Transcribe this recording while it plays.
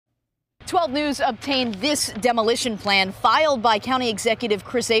12 News obtained this demolition plan filed by County Executive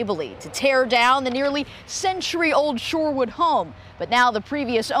Chris Abele to tear down the nearly century-old Shorewood home. But now the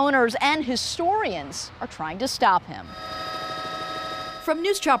previous owners and historians are trying to stop him. From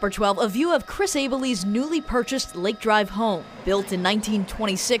News Chopper 12, a view of Chris Abele's newly purchased Lake Drive home, built in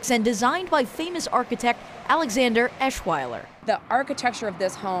 1926 and designed by famous architect Alexander Eschweiler. The architecture of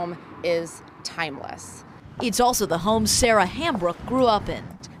this home is timeless. It's also the home Sarah Hambrook grew up in.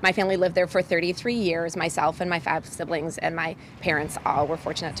 My family lived there for 33 years. Myself and my 5 siblings and my parents all were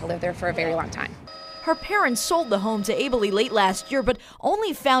fortunate to live there for a very long time. Her parents sold the home to Abele late last year, but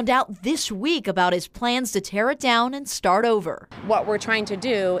only found out this week about his plans to tear it down and start over. What we're trying to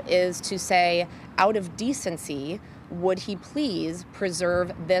do is to say, out of decency, would he please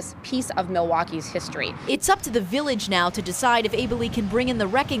preserve this piece of Milwaukee's history? It's up to the village now to decide if Abele can bring in the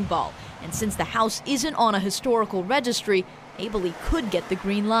wrecking ball. And since the house isn't on a historical registry, Abele could get the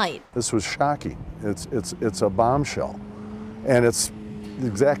green light. This was shocking. It's a bombshell. And it's the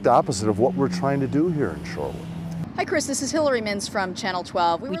exact opposite of what we're trying to do here in Shorewood. Hi, Chris. This is Hillary Mintz from Channel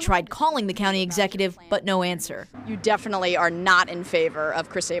 12. We tried calling the county executive, but no answer. You definitely are not in favor of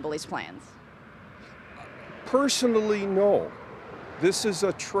Chris Abele's plans. Personally, no. This is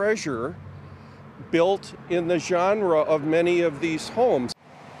a treasure built in the genre of many of these homes.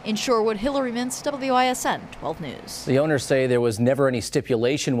 In Shorewood, Hillary Mintz, WISN 12 News. The owners say there was never any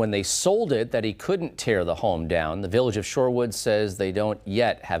stipulation when they sold it that he couldn't tear the home down. The village of Shorewood says they don't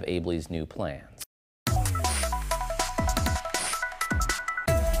yet have Abele's new plan.